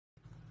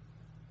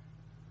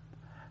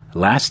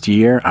Last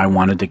year, I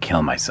wanted to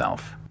kill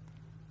myself.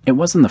 It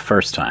wasn't the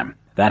first time.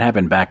 That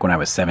happened back when I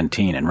was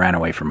 17 and ran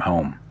away from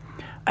home.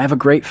 I have a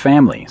great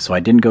family, so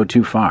I didn't go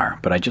too far,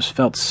 but I just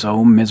felt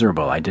so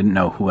miserable I didn't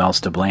know who else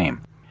to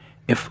blame.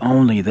 If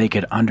only they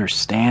could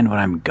understand what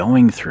I'm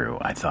going through,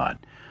 I thought.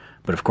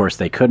 But of course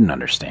they couldn't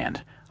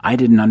understand. I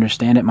didn't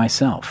understand it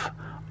myself.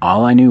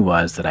 All I knew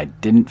was that I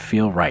didn't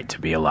feel right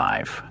to be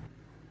alive.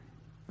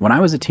 When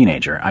I was a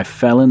teenager, I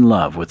fell in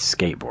love with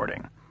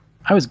skateboarding.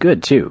 I was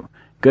good, too.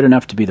 Good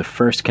enough to be the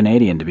first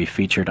Canadian to be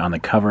featured on the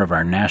cover of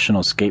our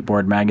national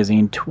skateboard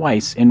magazine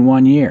twice in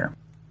 1 year.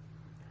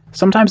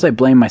 Sometimes I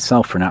blame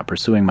myself for not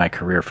pursuing my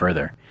career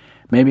further.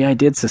 Maybe I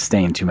did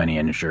sustain too many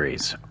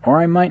injuries, or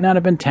I might not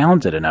have been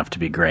talented enough to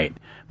be great.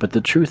 But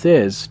the truth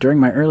is, during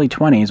my early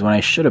 20s, when I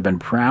should have been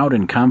proud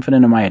and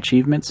confident in my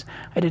achievements,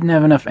 I didn't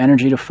have enough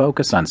energy to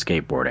focus on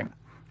skateboarding.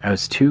 I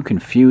was too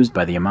confused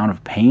by the amount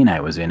of pain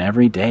I was in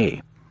every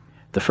day.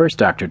 The first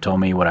doctor told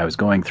me what I was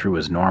going through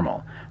was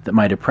normal, that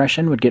my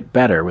depression would get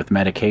better with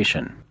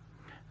medication.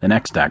 The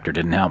next doctor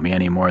didn't help me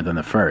any more than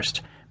the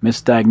first,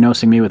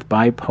 misdiagnosing me with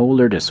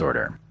bipolar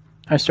disorder.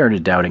 I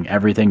started doubting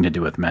everything to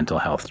do with mental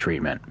health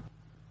treatment.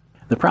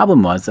 The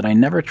problem was that I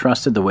never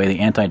trusted the way the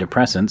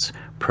antidepressants,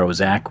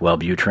 Prozac,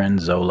 Wellbutrin,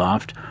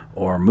 Zoloft,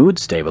 or mood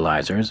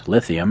stabilizers,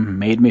 lithium,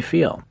 made me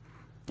feel.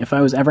 If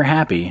I was ever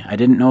happy, I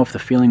didn't know if the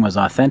feeling was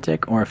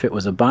authentic or if it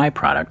was a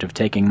byproduct of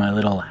taking my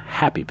little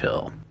happy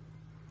pill.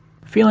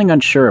 Feeling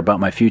unsure about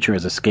my future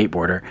as a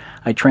skateboarder,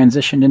 I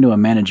transitioned into a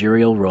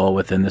managerial role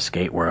within the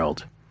skate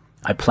world.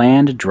 I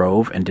planned,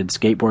 drove, and did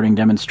skateboarding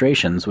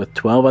demonstrations with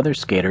 12 other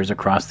skaters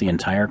across the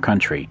entire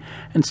country,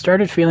 and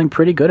started feeling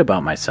pretty good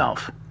about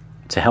myself.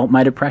 To help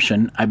my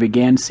depression, I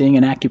began seeing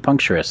an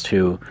acupuncturist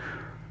who,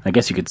 I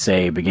guess you could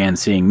say, began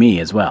seeing me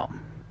as well.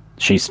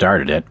 She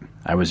started it.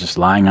 I was just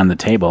lying on the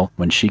table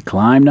when she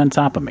climbed on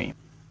top of me.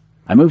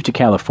 I moved to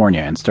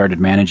California and started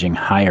managing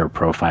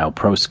higher-profile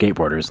pro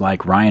skateboarders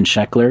like Ryan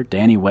Sheckler,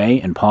 Danny Way,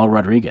 and Paul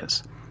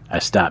Rodriguez. I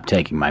stopped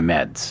taking my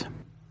meds.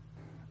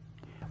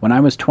 When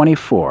I was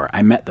 24,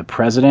 I met the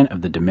President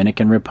of the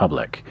Dominican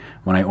Republic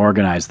when I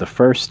organized the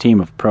first team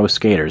of pro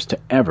skaters to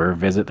ever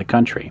visit the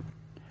country.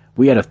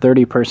 We had a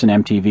 30-person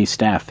MTV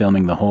staff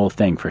filming the whole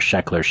thing for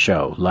Sheckler's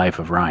show, Life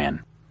of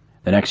Ryan.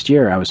 The next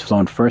year, I was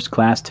flown first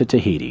class to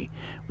Tahiti.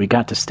 We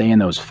got to stay in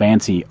those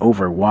fancy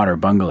over-water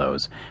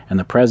bungalows, and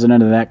the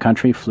president of that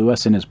country flew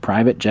us in his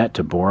private jet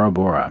to Bora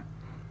Bora.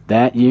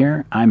 That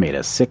year, I made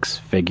a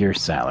 6-figure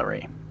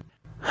salary.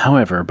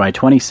 However, by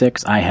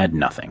 26, I had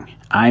nothing.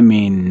 I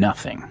mean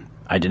nothing.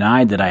 I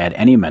denied that I had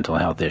any mental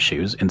health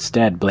issues,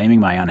 instead blaming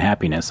my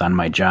unhappiness on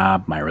my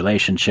job, my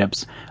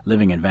relationships,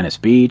 living in Venice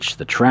Beach,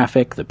 the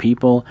traffic, the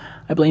people.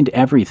 I blamed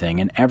everything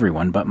and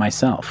everyone but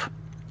myself.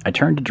 I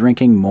turned to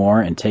drinking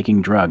more and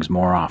taking drugs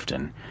more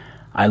often.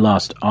 I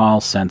lost all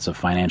sense of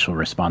financial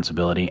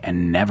responsibility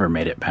and never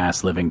made it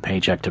past living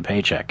paycheck to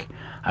paycheck.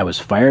 I was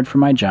fired from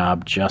my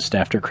job just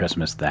after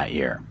Christmas that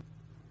year.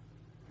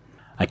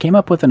 I came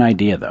up with an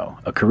idea, though,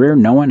 a career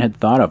no one had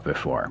thought of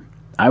before.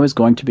 I was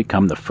going to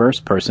become the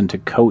first person to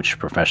coach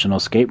professional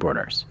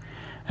skateboarders.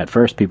 At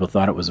first, people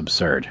thought it was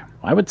absurd.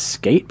 Why would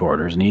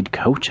skateboarders need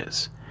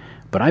coaches?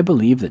 But I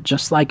believe that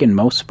just like in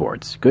most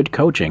sports, good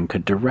coaching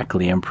could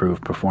directly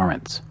improve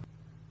performance.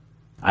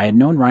 I had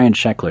known Ryan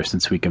Sheckler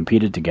since we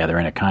competed together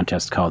in a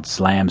contest called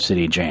Slam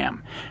City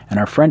Jam, and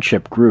our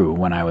friendship grew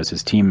when I was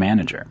his team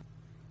manager.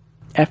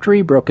 After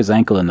he broke his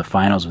ankle in the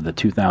finals of the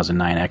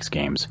 2009 X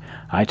Games,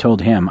 I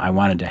told him I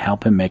wanted to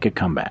help him make a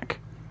comeback.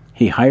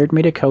 He hired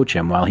me to coach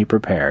him while he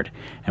prepared,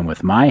 and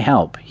with my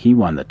help, he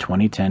won the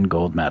 2010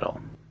 gold medal.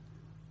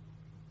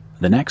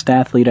 The next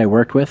athlete I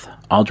worked with,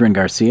 Aldrin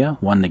Garcia,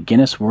 won the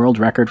Guinness World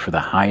Record for the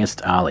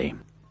highest ollie.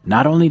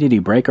 Not only did he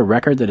break a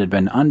record that had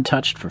been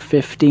untouched for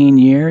 15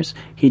 years,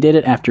 he did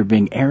it after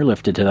being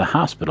airlifted to the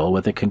hospital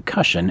with a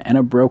concussion and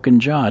a broken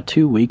jaw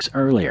 2 weeks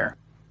earlier.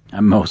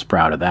 I'm most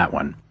proud of that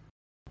one.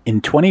 In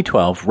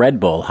 2012, Red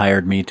Bull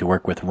hired me to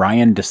work with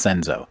Ryan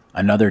DeCenzo,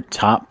 another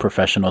top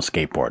professional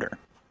skateboarder.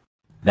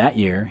 That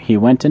year, he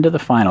went into the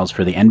finals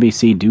for the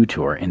NBC Dew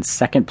Tour in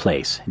second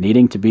place,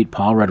 needing to beat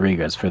Paul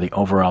Rodriguez for the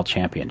overall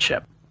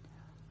championship.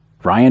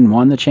 Ryan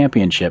won the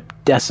championship,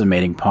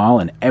 decimating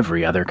Paul and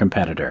every other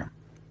competitor.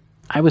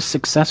 I was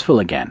successful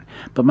again,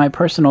 but my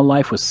personal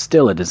life was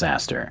still a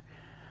disaster.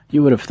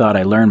 You would have thought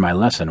I learned my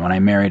lesson when I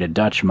married a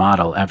Dutch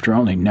model after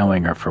only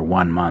knowing her for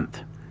 1 month.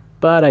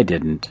 But I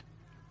didn't.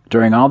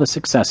 During all the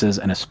successes,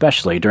 and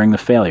especially during the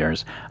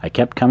failures, I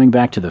kept coming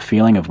back to the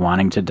feeling of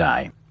wanting to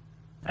die.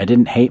 I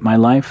didn't hate my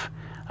life.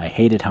 I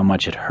hated how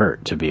much it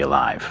hurt to be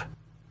alive.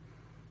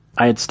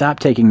 I had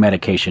stopped taking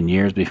medication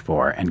years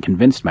before and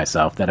convinced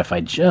myself that if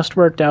I just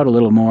worked out a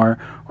little more,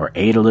 or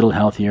ate a little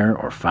healthier,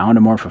 or found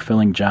a more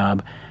fulfilling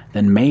job,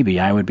 then maybe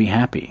I would be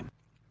happy.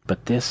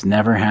 But this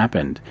never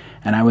happened,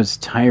 and I was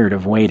tired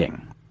of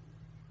waiting.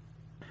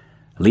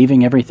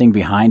 Leaving everything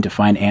behind to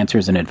find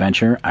answers and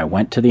adventure, I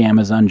went to the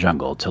Amazon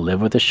jungle to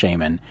live with a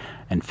shaman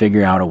and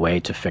figure out a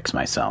way to fix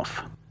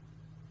myself.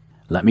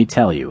 Let me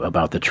tell you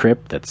about the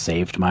trip that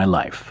saved my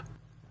life.